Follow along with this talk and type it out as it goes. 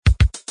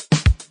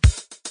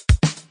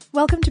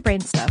Welcome to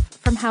Brain Stuff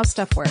from How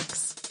Stuff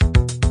Works.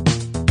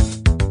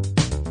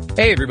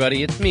 Hey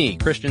everybody, it's me,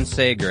 Christian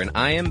Sager, and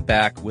I am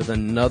back with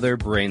another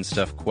Brain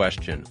Stuff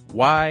question.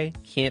 Why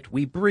can't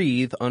we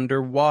breathe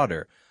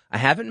underwater? I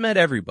haven't met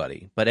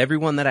everybody, but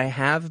everyone that I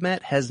have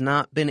met has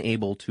not been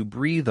able to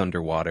breathe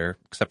underwater,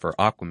 except for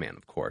Aquaman,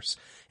 of course.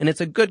 And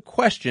it's a good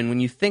question when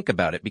you think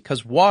about it,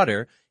 because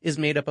water is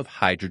made up of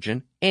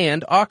hydrogen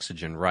and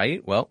oxygen,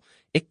 right? Well,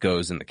 it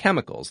goes in the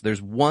chemicals.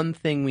 There's one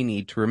thing we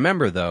need to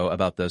remember, though,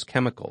 about those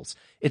chemicals.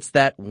 It's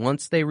that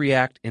once they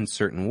react in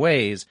certain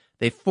ways,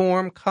 they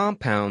form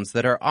compounds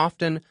that are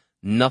often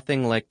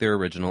nothing like their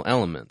original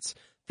elements.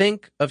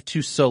 Think of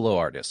two solo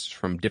artists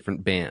from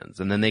different bands,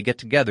 and then they get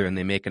together and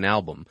they make an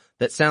album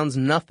that sounds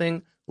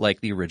nothing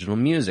like the original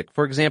music.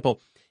 For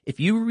example, if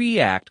you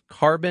react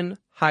carbon,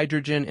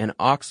 hydrogen, and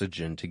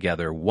oxygen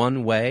together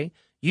one way,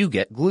 you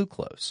get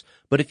glucose.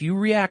 But if you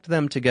react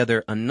them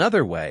together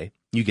another way,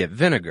 you get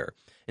vinegar.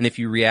 And if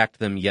you react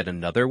them yet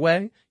another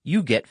way,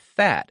 you get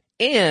fat.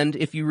 And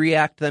if you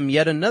react them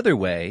yet another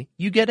way,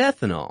 you get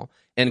ethanol.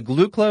 And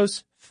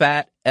glucose,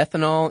 fat,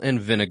 ethanol,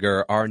 and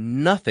vinegar are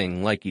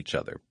nothing like each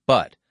other,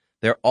 but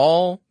they're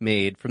all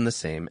made from the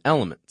same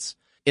elements.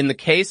 In the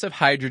case of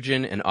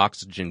hydrogen and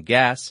oxygen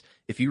gas,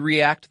 if you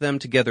react them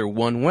together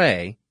one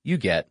way, you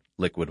get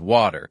liquid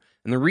water.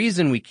 And the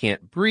reason we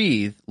can't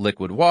breathe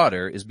liquid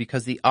water is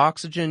because the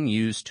oxygen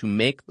used to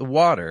make the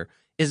water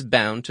is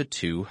bound to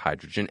two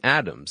hydrogen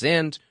atoms,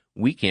 and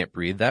we can't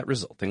breathe that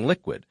resulting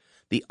liquid.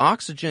 The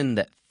oxygen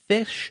that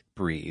fish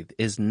breathe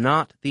is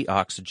not the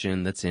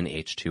oxygen that's in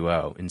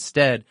H2O.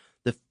 Instead,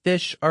 the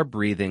fish are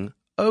breathing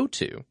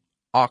O2,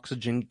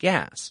 oxygen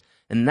gas,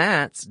 and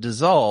that's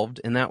dissolved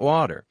in that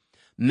water.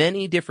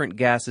 Many different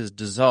gases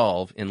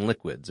dissolve in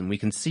liquids, and we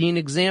can see an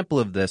example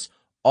of this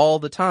all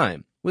the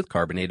time with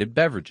carbonated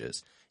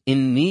beverages.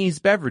 In these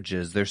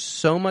beverages, there's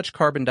so much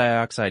carbon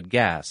dioxide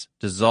gas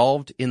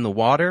dissolved in the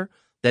water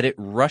that it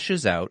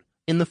rushes out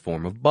in the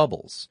form of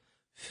bubbles.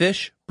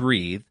 Fish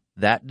breathe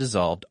that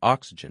dissolved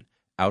oxygen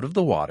out of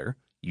the water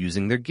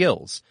using their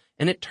gills,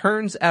 and it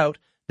turns out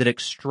that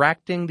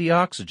extracting the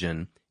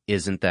oxygen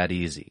isn't that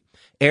easy.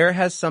 Air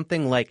has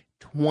something like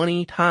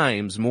 20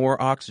 times more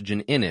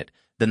oxygen in it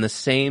than the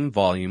same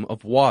volume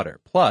of water.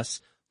 Plus,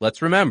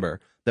 let's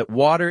remember that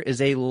water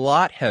is a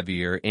lot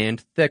heavier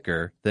and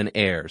thicker than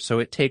air, so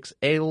it takes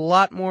a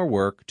lot more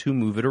work to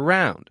move it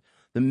around.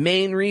 The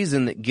main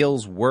reason that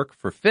gills work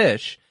for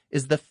fish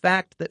is the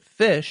fact that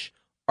fish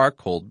are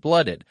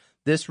cold-blooded.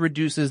 This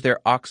reduces their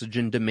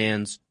oxygen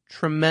demands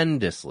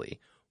tremendously.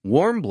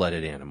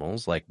 Warm-blooded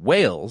animals, like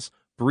whales,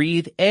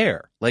 breathe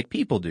air like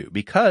people do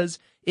because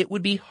it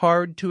would be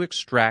hard to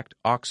extract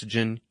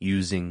oxygen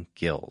using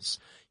gills.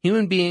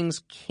 Human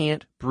beings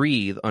can't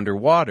breathe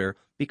underwater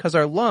because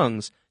our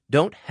lungs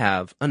don't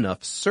have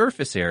enough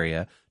surface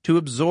area to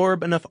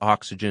absorb enough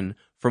oxygen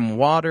from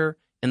water,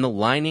 and the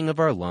lining of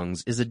our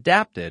lungs is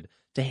adapted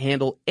to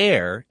handle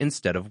air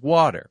instead of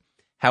water.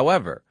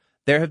 However,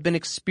 there have been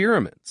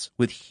experiments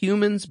with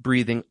humans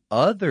breathing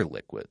other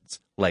liquids,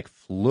 like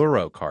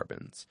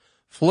fluorocarbons.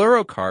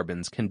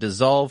 Fluorocarbons can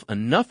dissolve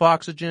enough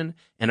oxygen,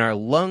 and our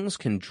lungs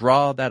can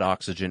draw that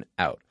oxygen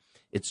out.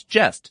 It's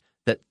just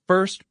that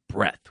first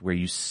breath where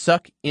you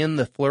suck in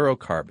the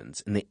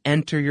fluorocarbons and they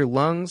enter your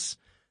lungs,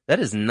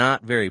 that is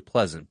not very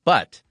pleasant,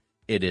 but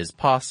it is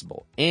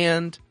possible.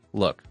 And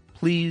look,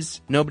 please,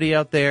 nobody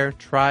out there,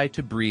 try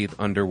to breathe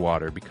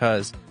underwater,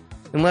 because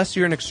unless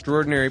you're an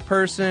extraordinary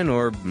person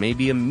or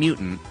maybe a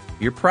mutant,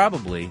 you're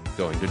probably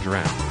going to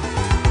drown.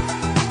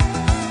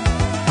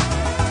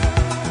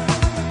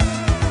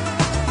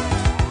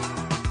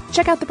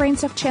 Check out the Brain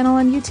Stuff channel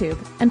on YouTube.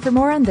 And for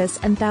more on this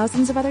and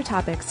thousands of other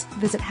topics,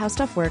 visit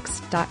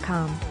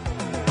howstuffworks.com.